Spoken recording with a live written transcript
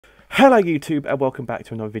Hello YouTube and welcome back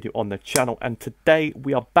to another video on the channel, and today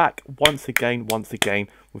we are back once again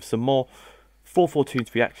with some more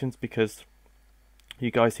 442 reactions because you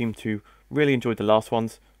guys seem to really enjoy the last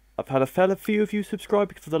ones. I've had a few of you subscribe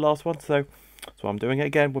because of the last one, so I'm doing it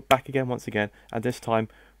again. We're back again once again, and this time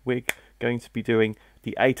we're going to be doing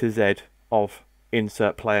the A to Z of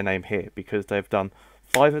insert player name here because they've done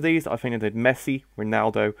 5 of these. I think they did Messi,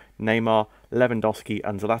 Ronaldo, Neymar, Lewandowski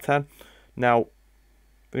and Zlatan. Now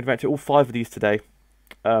we're going to react to all 5 of these today,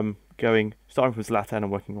 starting from Zlatan and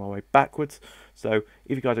working my way backwards. So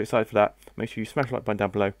if you guys are excited for that, make sure you smash the like button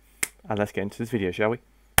down below, and let's get into this video, shall we?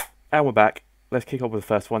 And we're back. Let's kick off with the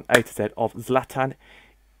first one, A to Z of Zlatan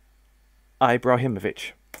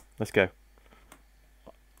Ibrahimovic. Let's go.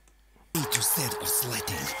 A to Z of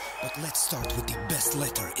Zlatan, but let's start with the best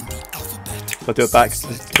letter in the alphabet. So do it back.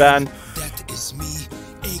 Dan. That is me,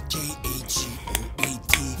 aka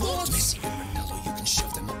G-O-A-D. Messi and Ronaldo, you can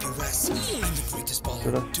shove them up your ass. I'm the greatest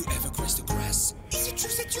baller to ever grace the grass. Is it true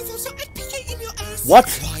that you've also had PK in your ass? What?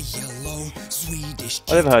 Why yellow, Swedish?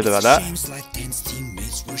 I never heard about that. Zlatan's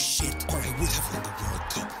teammates were shit, or I would have won the World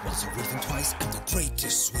Cup once or even twice. I'm the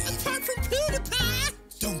greatest Swede. Apart from PewDiePie.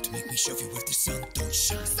 Don't make me shove you where the sun don't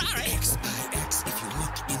shine. Sorry. X-I-X, if you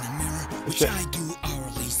look in the mirror, which I do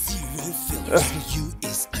hourly, zero fillers. You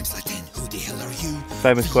is I'm Zlatan, who the hell are you?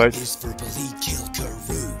 Famous quote. Is verbally kill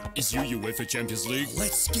Karoo. Is you UEFA Champions League?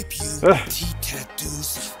 Let's skip you.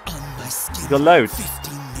 T-tattoos on my skin. You got loads.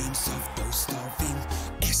 15 names of those starving.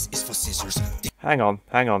 S is for scissors. Hang on.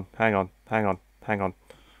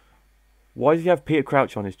 Why does he have Peter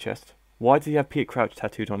Crouch on his chest? Why does he have Peter Crouch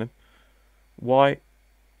tattooed on him? Why?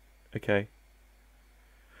 Okay.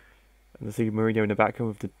 And I see Mourinho in the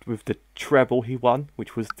background with the treble he won,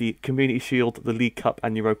 which was the Community Shield, the League Cup,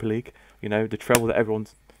 and Europa League. You know, the treble that everyone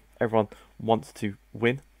wants to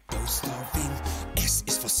win. Starving. S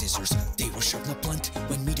is for scissors. They were sharp and blunt.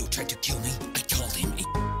 When Mido tried to kill me, I called him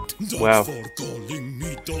a wow. for calling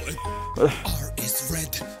me R is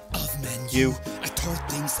red of Man U. I tore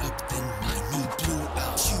things up, then my knee blew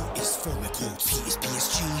out. Q is for my quote. P is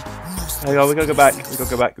PSG. Most Hang on, we gotta go back. We gotta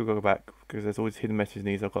go back because there's always hidden messages in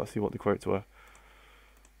these. I've got to see what the quotes were.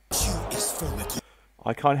 Q is for my quote.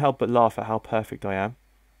 I can't help but laugh at how perfect I am.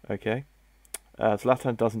 Okay.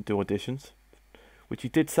 Zlatan doesn't do auditions, which he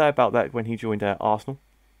did say about that when he joined Arsenal.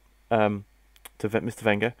 To Mr.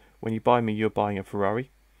 Wenger, when you buy me, you're buying a Ferrari.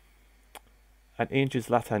 An injured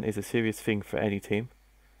Zlatan is a serious thing for any team.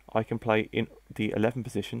 I can play in the 11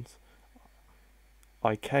 positions.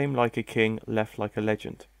 I came like a king, left like a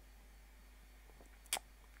legend.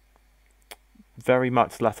 Very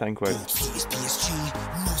much Zlatan quote.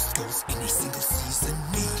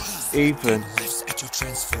 Even.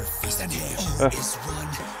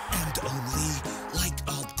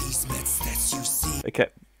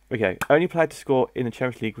 Okay. Only player to score in the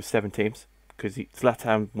Champions League was 7 teams because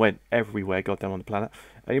Zlatan went everywhere, goddamn, on the planet.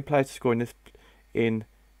 Only player to score on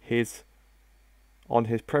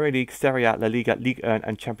his Premier League, Serie A, La Liga, Ligue 1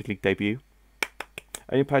 and Champions League debut.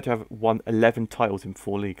 Only player to have won 11 titles in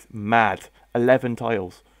 4 leagues. Mad. 11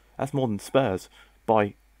 titles. That's more than Spurs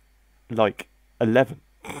by like 11.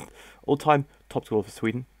 All-time top scorer for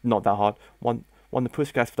Sweden. Not that hard. Won the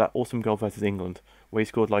Puskas for that awesome goal versus England, where he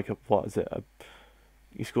scored like a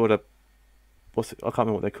he scored a I can't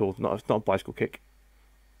remember what they're called. It's not a bicycle kick.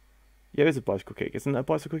 Yeah, it is a bicycle kick. Isn't it a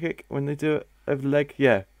bicycle kick when they do it over the leg?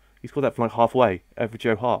 Yeah, he scored that from like halfway over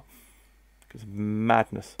Joe Hart. It's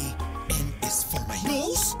madness.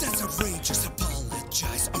 That's outrageous.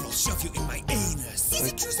 Apologize or I'll shove you in my anus. Is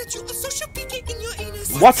it true that you also shove PK in your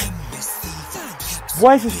anus? What?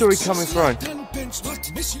 Why is this story coming from?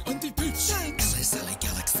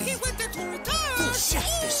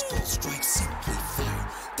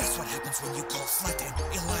 That's what happens when you call Zlatan a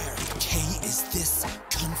liar. K is this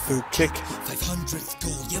kung fu kick. 500th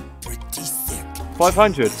goal, you're pretty sick.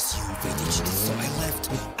 500. So I left.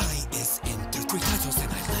 I is into 3 titles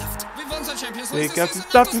and I left. We won the Champions He League. got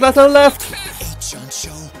Zlatan left. H on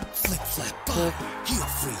show, flip flap bar. Here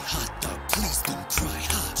free hot dog, please don't cry.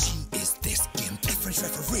 G is this gimp. French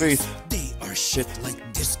referees, they are shit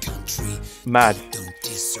like this country. Mad. Don't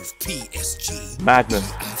deserve PSG.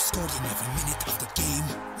 Madness. I've scored in every minute of the game.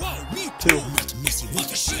 Wow, me too. Not Messi,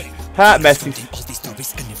 what a shame. Hat Messi. All these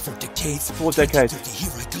derbies ended for decades. 4 decades. 2030,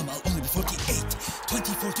 here I come, I'll only be 48.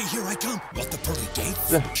 2040, here I come. What the pearly gate?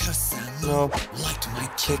 Cause I know, like my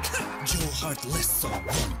kick. Joe Heartless, so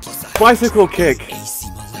 1 + Bicycle kick. AC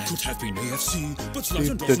Milan could have been AFC, but He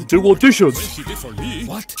Zlatan didn't do auditions. He did for me.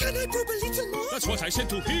 What? Can I probe a little more? That's what I said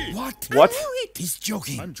to him. What? What? He's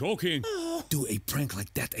joking. I'm joking. Do a prank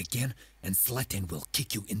like that again, and Zlatan will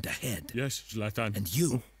kick you in the head. Yes, Zlatan. And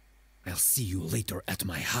you I'll see you later at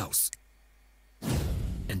my house.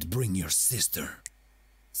 And bring your sister.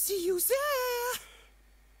 See you there!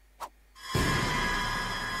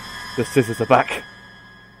 The scissors are back.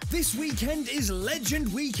 This weekend is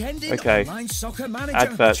Legend Weekend in Okay. Online Soccer Manager.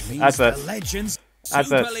 Adverts, Which means adverts. The Legends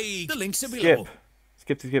Adverts. Super League. The links are below.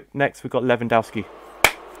 Skip. Next, we've got Lewandowski.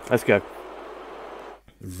 Let's go.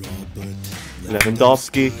 Robert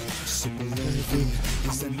Lewandowski.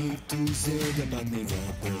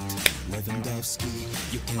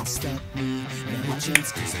 You can't stop me.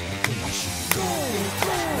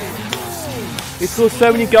 He scores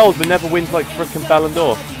so many goals but never wins like frickin' Ballon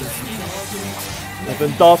d'Or.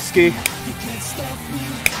 Lewandowski.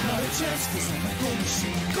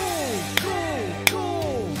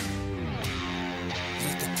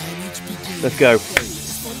 Let's go.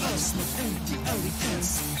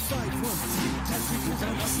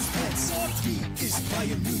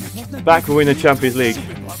 Back we win the Champions League.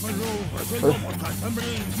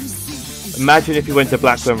 Imagine if he went to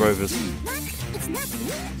Blackburn Rovers.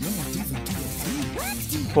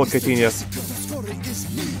 Poor Coutinho.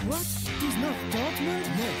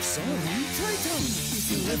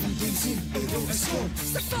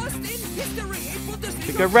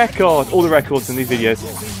 It's a record. All the records in these videos.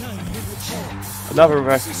 Another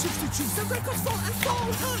record.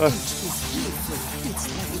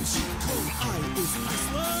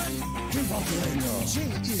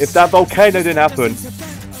 If that volcano didn't happen,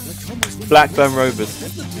 Blackburn Rovers.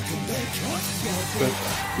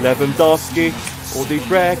 Lewandowski, all these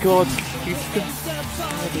records.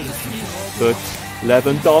 But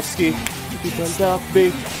Lewandowski, you can love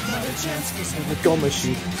me. The goal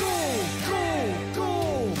machine.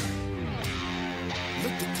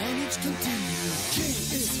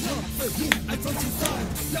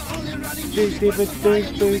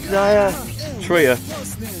 Troya.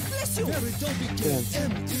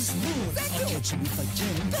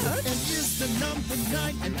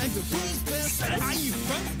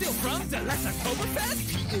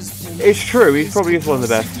 It's true, he probably is one of the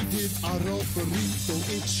best.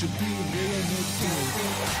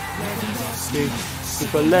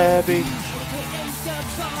 Super Levy,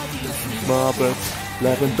 Robert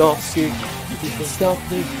Lewandowski, you can stop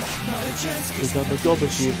me, because I'm a goal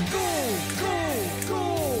machine.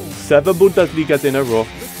 7 Bundesligas in a row.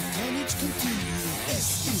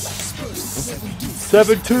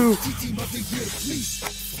 7-2.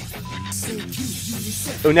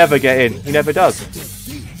 He'll never get in. He never does.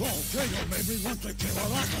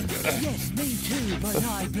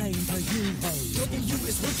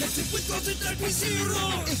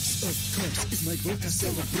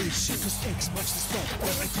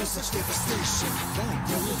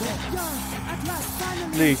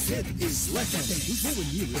 Please.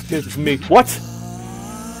 Excuse me. What?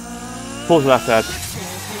 Pause that ad.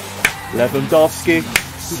 Lewandowski,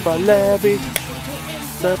 Super Levy,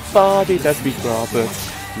 the body that beats Robert.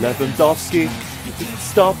 Lewandowski, you can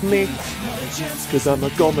stop me, cause I'm a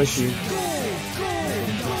goal machine.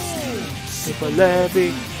 Super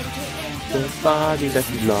Levy, the body that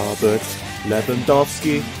beats Robert.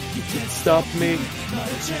 Lewandowski, you can stop me,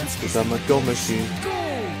 cause I'm a goal machine.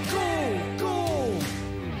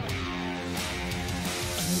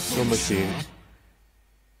 Goal machine.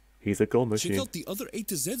 He's a goal machine. Check out the other A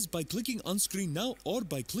to Zs by clicking on screen now or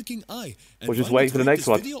by clicking I. And Or just finally, wait for the rate next this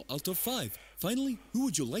one. Video out of 5. Finally, who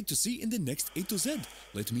would you like to see in the next A to Z?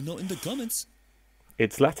 Let me know in the comments.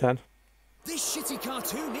 It's Zlatan. This shitty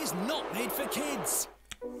cartoon is not made for kids.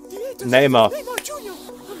 Neymar. Neymar Jr.,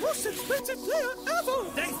 the most expensive player ever.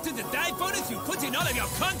 Thanks to the dive bonus you put in all of your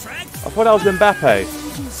contracts. I thought that was Mbappe.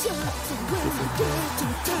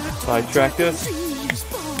 By Tractor.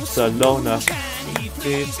 Barcelona.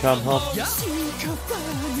 Please come home.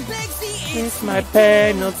 It's my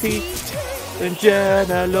penalty. The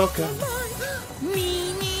Jenna Loca.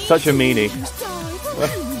 Such a meanie.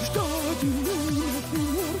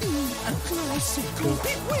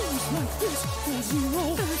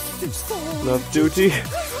 Love Duty.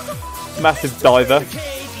 Massive diver.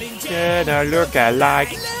 Jenna Loca like.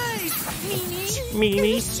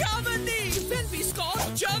 Meanie.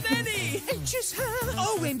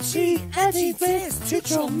 OMG, Eddie best to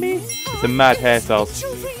show me. It's a mad hairstyles.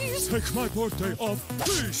 Take my birthday off,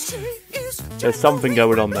 please. There's something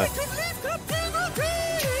going on there.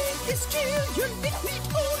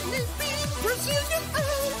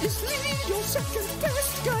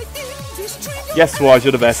 Yes, Wise,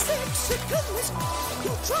 you're the best.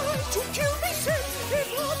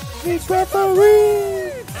 Big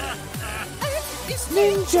referee.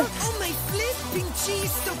 Ninja.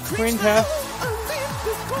 Printer.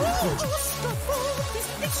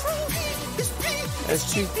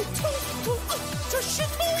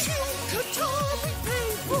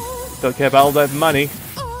 Don't care about all that money.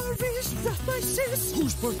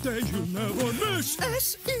 Whose birthday you never miss?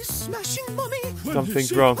 S is smashing money.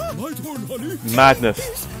 Something's wrong. My turn, honey. Madness.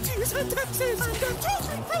 Tears and taxes and the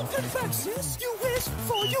totally broken faxes. You wish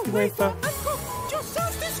for your wafer and cook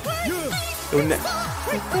yourself this way.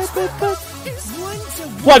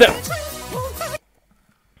 What?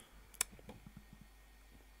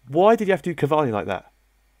 Why did you have to do Cavalli like that?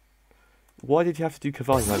 Why did you have to do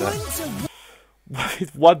Cavalli like that?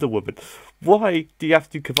 It's Wonder Woman. Why do you have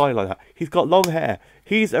to do Cavalli like that? He's got long hair.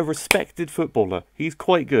 He's a respected footballer. He's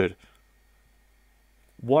quite good.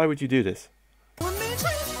 Why would you do this? Give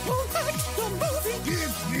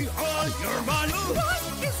me all your money.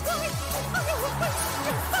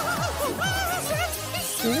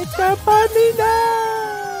 It's about me now.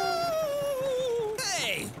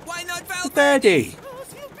 Hey, why not Valverde? Daddy.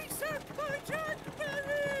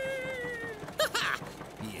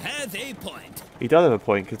 He has a point. He does have a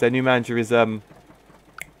point because their new manager is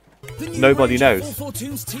nobody knows.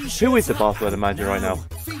 Who is the Barcelona manager right now?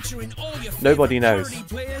 Nobody knows.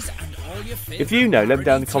 If you know, let me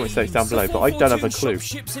down in the comment section down below, but I don't have a clue.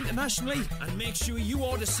 Ships internationally, and make sure you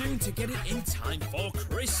order soon to get it in time for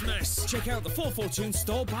Christmas. Check out the 4 Fortune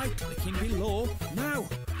store by clicking below now.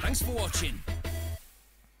 Thanks for watching.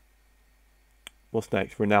 What's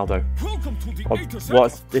next? Ronaldo.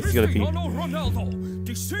 What's this going to be?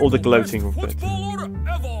 All the gloating.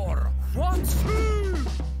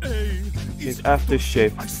 His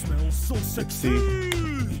aftershave.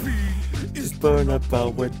 It's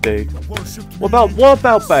Bernabeu with Dave. What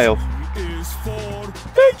about Bale?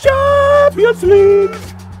 The Champions League.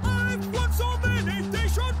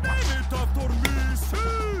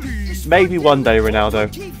 Maybe one day, Ronaldo.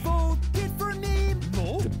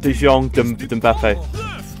 De Jong, Mbappe.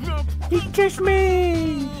 He kissed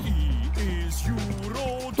me.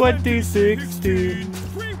 2016.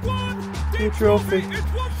 The trophy.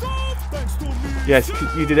 Yes,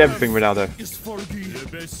 you did everything, Ronaldo.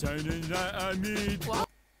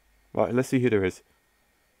 Right, let's see who there is.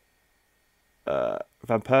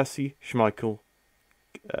 Van Persie, Schmeichel,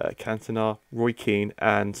 Cantona, Roy Keane,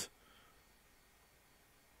 and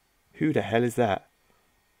who the hell is that?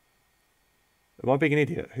 Am I being an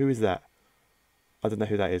idiot? Who is that? I don't know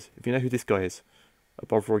who that is. If you know who this guy is,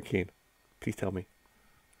 above Roy Keane, please tell me.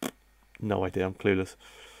 No idea, I'm clueless.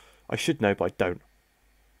 I should know, but I don't.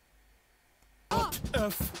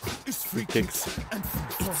 Free kicks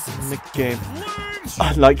in the game.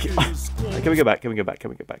 I like. Can we go back? Can we go back? Can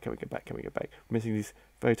we go back? Can we go back? Can we go back? I'm missing these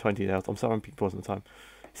very tiny details. I'm sorry, I'm pausing the time.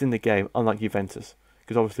 It's in the game, unlike Juventus,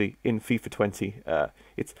 because obviously in FIFA 20,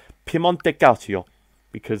 it's Piemonte Calcio,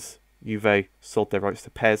 because Juve sold their rights to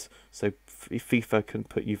PES, so FIFA can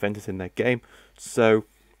put Juventus in their game. So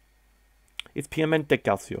it's Piemonte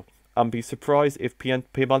Calcio. I'd be surprised if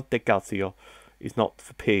Piemonte Calcio is not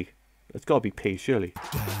for P. It's got to be P, surely.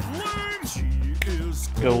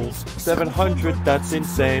 Goals 700, that's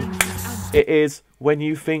insane. It is when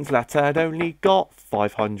you think Zlatan only got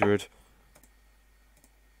 500.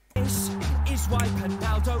 This is why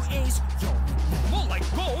Ronaldo is more like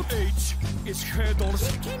gold. H is headers.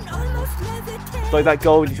 It's like that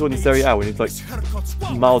goal you saw in Serie A when it's like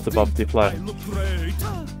miles above the player.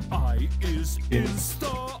 I is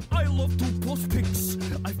Insta. I love to post pics.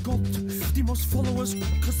 I've got the most followers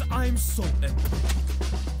because I'm so epic.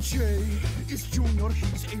 J is Junior.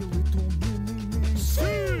 He's a little mini. C.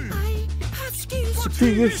 I have skills.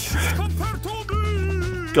 Compared to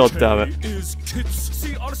me. God damn it. J is Kids.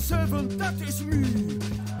 CR7. That is me.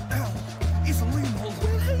 L is Lionel.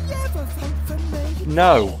 Will he ever vote for me?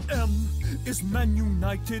 No. M is Man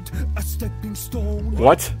United, a stepping stone.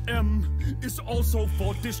 What? M is also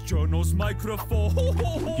for this journal's microphone.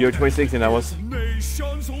 Euro 2016 that was.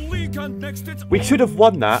 Nations League and next it's We should have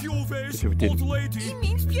won that. Juve's If we didn't. old lady.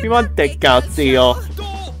 Piemonte Calcio.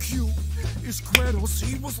 Q is Queros,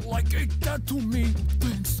 he was like a dad to me.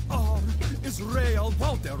 Thanks R is Real,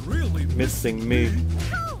 wow they're really Missing me.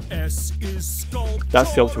 S is Sculpture. That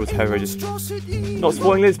sculpture was horrendous. Not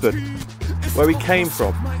spoiling Lisbon, where we came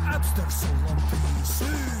from. My abs, they're so lumpy.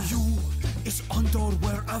 U is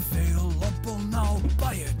underwear available now.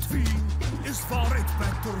 Buy it. V is far it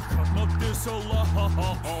better. Cannot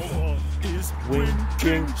disallow. Is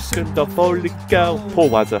Winking, Skundafolika. Poor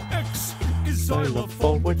Wazza. X is I love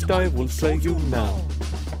forward, I will play you now.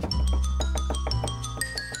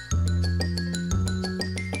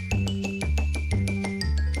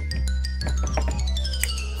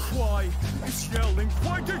 Y is yelling.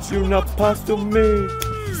 Why did You not pass to me.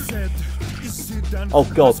 Z is Zidane. Oh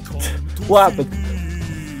God, what happened?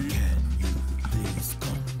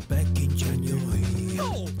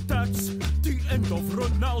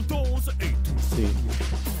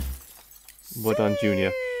 C. Well done,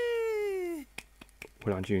 Junior.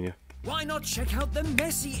 Well done, Junior. Why not check out the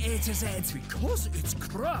messy A to Z? Because it's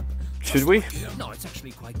crap. Should we? No, it's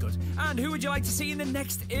actually quite good. And who would you like to see in the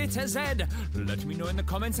next A to Z? Let me know in the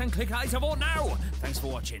comments and click like to vote now. Thanks for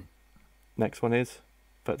watching. Next one is,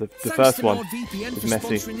 but the first one is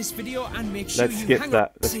messy. Let's skip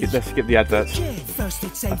that. Let's skip the adverts.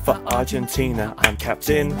 For Argentina, I'm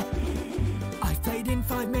captain. I've played in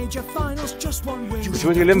 5 major finals, just one win. Which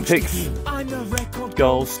was the Olympics. I'm a record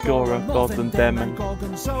Goal scorer, more than them and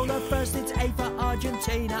Gorgonzola. First it's A for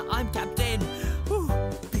Argentina, I'm captain. Ooh,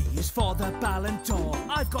 B is for the Ballon d'Or.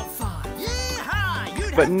 I've got 5.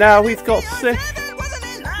 Yeehaw! But now he's got 6.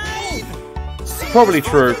 Probably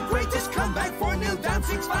true. Greatest comeback for Neil down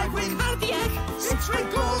 6-5 win. Cardiac, 6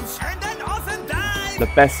 straight goals and an awesome dive. The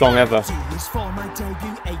best song ever. D is for my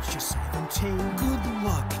debut, H is 17. Good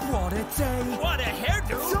luck. What a day. What a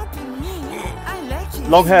hairdo. Don't be mean. I like it.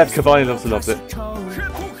 Long hair, Cavani loves it.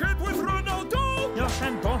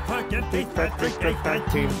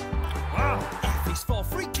 F is for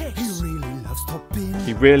free kicks. He really loves top bin.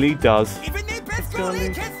 He really does. Even the best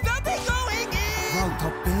goalie can stop it going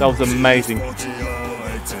in. That was amazing.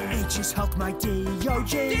 H is Hulk, my DOG.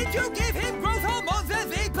 Did you give him growth hormones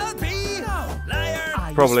as a puppy? No. Liar.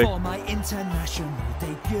 I Probably. is for my international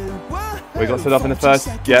debut. We got set up in the first.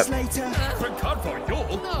 Yep. Thank God for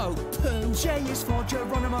you. No. Poo. J is for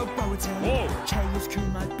Geronimo Boateng. Whoa. K is Q,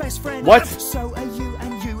 my best friend. What? So are you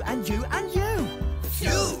and you and you and you.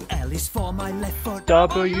 Phew. L is for my left foot.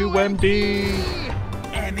 WMD.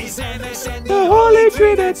 M is MSN. The Holy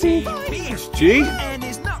Trinity. P is G. N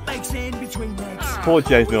is nutmegs in between legs. Poor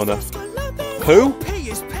James Milner. Who? P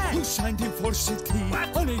is Pep. Who signed him for City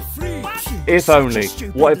on a free? If only.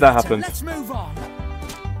 What if that happened? Let's move on.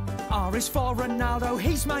 R is for Ronaldo,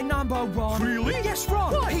 he's my number 1. Really? Yes,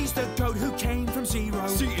 Ron. Why? He's the goat who came from 0.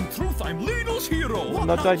 See, in truth, I'm Lionel's hero.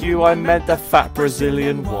 Not that you, I meant the fat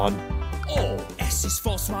Brazilian one. Oh. S is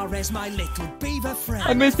for Suarez, my little beaver friend.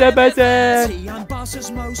 I miss that better. T, I'm Barca's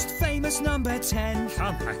most famous number 10.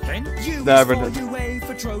 Can't I then? U No, is for Brendan. UA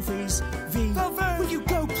for trophies. V, will you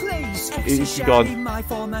go please? X He's is gone. Xavi, my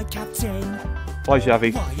former captain. Bye,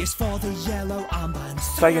 Xavi. Y is for the yellow armband.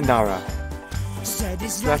 Sayonara. Z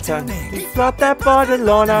is Zlatan. Zlatan. He flopped that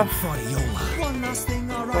Barcelona. One last thing,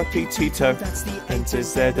 R.I.P. Tito. That's the Enter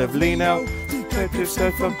Z of Lino.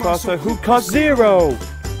 Detective from Barca. Who cut 0?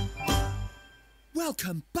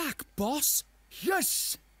 Welcome back, boss.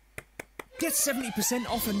 Yes. Get 70%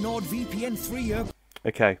 off a NordVPN 3-year.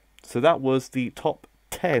 Okay, so that was the top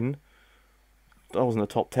 10. That wasn't a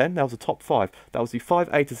top 10, that was a top 5. That was the 5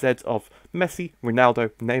 A to Zs of Messi, Ronaldo,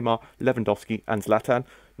 Neymar, Lewandowski and Zlatan.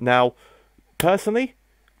 Now, personally,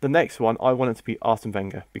 the next one, I want it to be Arsene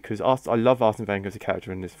Wenger, because I love Arsene Wenger as a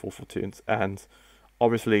character in this 442, and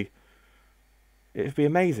obviously, it would be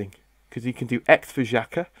amazing, because he can do X for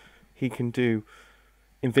Xhaka, he can do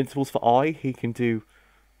Invincibles for I, he can do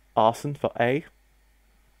Arsene for A.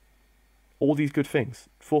 All these good things.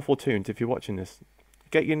 442, if you're watching this,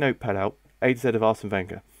 get your notepad out. A to Z of Arsene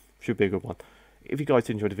Wenger. Should be a good one. If you guys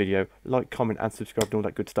enjoyed the video, like, comment and subscribe and all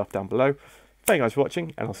that good stuff down below. Thank you guys for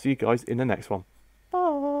watching, and I'll see you guys in the next one.